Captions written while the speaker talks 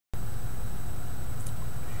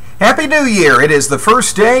Happy New Year. It is the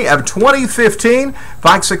first day of 2015.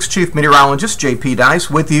 Fox 6 Chief Meteorologist J.P.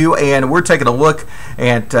 Dice with you, and we're taking a look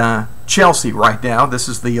at Chelsea right now. This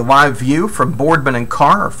is the live view from Boardman and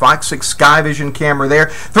Carr, our Fox 6 Sky Vision camera there.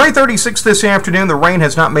 3:36 this afternoon. The rain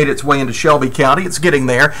has not made its way into Shelby County. It's getting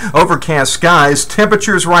there. Overcast skies.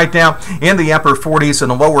 Temperatures right now in the upper 40s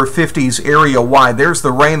and lower 50s area-wide. There's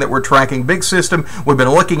the rain that we're tracking. Big system we've been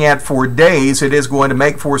looking at for days. It is going to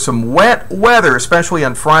make for some wet weather, especially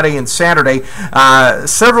on Friday and Saturday.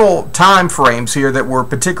 Several time frames here that we're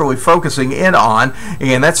particularly focusing in on,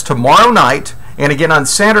 and that's tomorrow night. And again on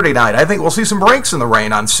Saturday night. I think we'll see some breaks in the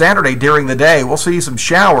rain on Saturday during the day. We'll see some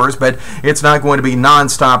showers, but it's not going to be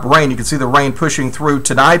non-stop rain. You can see the rain pushing through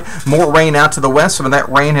tonight. More rain out to the west. Some of that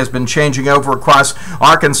rain has been changing over across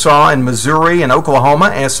Arkansas and Missouri and Oklahoma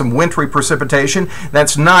as some wintry precipitation.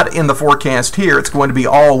 That's not in the forecast here. It's going to be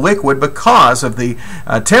all liquid because of the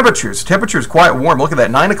temperatures. Temperature is quite warm. Look at that.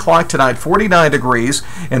 9 o'clock tonight, 49 degrees.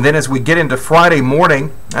 And then as we get into Friday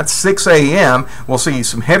morning, that's 6 a.m., we'll see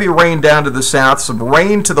some heavy rain down to the south, some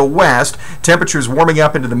rain to the west, temperatures warming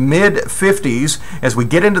up into the mid-50s as we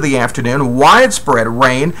get into the afternoon. Widespread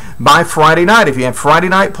rain by Friday night. If you have Friday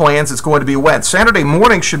night plans, it's going to be wet. Saturday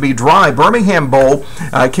morning should be dry. Birmingham Bowl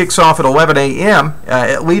kicks off at 11 a.m.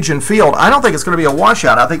 At Legion Field. I don't think it's going to be a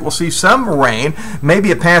washout. I think we'll see some rain, maybe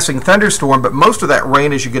a passing thunderstorm, but most of that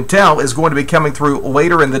rain, as you can tell, is going to be coming through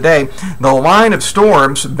later in the day. The line of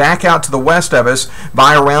storms back out to the west of us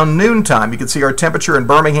by around noontime. You can see our temperature in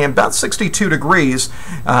Birmingham about 62 degrees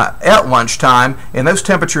at lunchtime, and those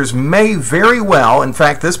temperatures may very well, in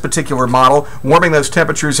fact this particular model, warming those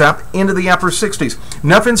temperatures up into the upper 60s.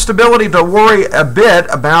 Enough instability to worry a bit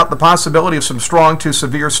about the possibility of some strong to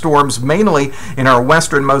severe storms, mainly in our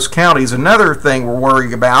westernmost counties. Another thing we're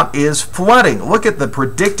worrying about is flooding. Look at the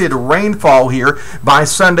predicted rainfall here by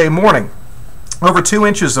Sunday morning. Over 2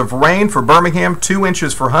 inches of rain for Birmingham, 2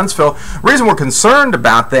 inches for Huntsville. The reason we're concerned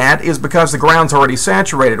about that is because the ground's already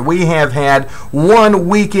saturated. We have had one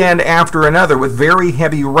weekend after another with very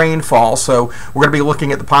heavy rainfall, so we're going to be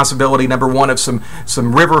looking at the possibility, number one, of some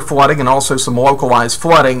river flooding and also some localized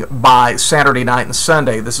flooding by Saturday night and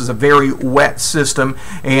Sunday. This is a very wet system.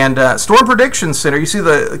 And Storm Prediction Center, you see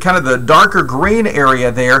the kind of the darker green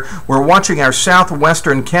area there. We're watching our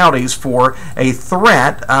southwestern counties for a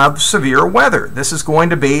threat of severe weather. This is going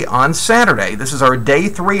to be on Saturday. This is our Day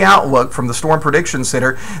 3 outlook from the Storm Prediction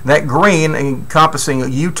Center. That green encompassing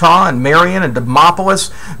Utah and Marion and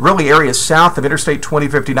Demopolis, really areas south of Interstate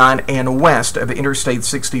 2059 and west of Interstate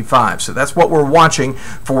 65. So that's what we're watching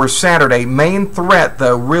for Saturday. Main threat,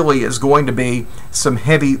 though, really is going to be some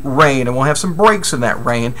heavy rain, and we'll have some breaks in that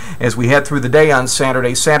rain as we head through the day on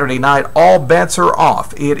Saturday. Saturday night, all bets are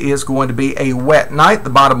off. It is going to be a wet night. The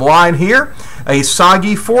bottom line here, a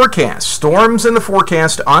soggy forecast. Storms in the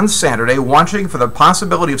forecast on Saturday, watching for the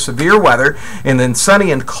possibility of severe weather, and then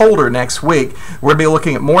sunny and colder next week. We're going to be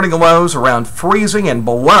looking at morning lows around freezing and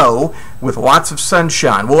below with lots of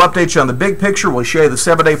sunshine. We'll update you on the big picture. We'll show you the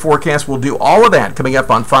 7-day forecast. We'll do all of that coming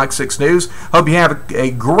up on Fox 6 News. Hope you have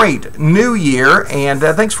a great new year, and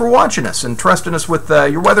thanks for watching us and trusting us with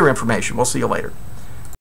your weather information. We'll see you later.